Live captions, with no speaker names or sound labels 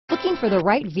Looking for the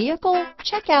right vehicle?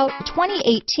 Check out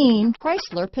 2018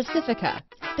 Chrysler Pacifica.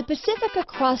 The Pacifica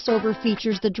crossover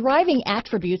features the driving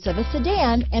attributes of a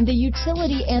sedan and the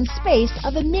utility and space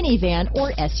of a minivan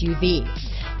or SUV.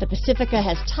 The Pacifica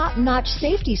has top-notch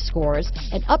safety scores,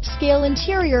 an upscale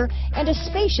interior, and a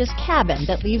spacious cabin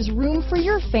that leaves room for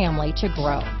your family to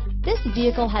grow. This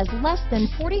vehicle has less than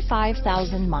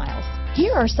 45,000 miles.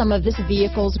 Here are some of this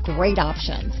vehicle's great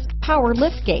options: power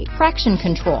liftgate, traction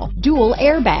control, dual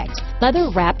airbags,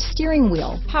 leather-wrapped steering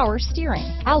wheel, power steering,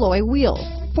 alloy wheels,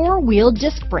 four-wheel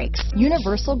disc brakes,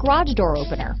 universal garage door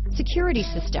opener, security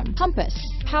system, compass,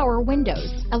 power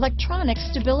windows, electronic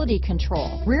stability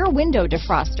control, rear window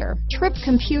defroster, trip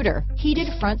computer, heated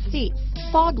front seats,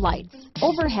 fog lights,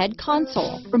 overhead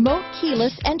console, remote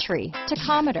keyless entry,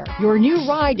 tachometer. Your new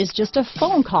ride is just a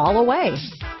phone call away.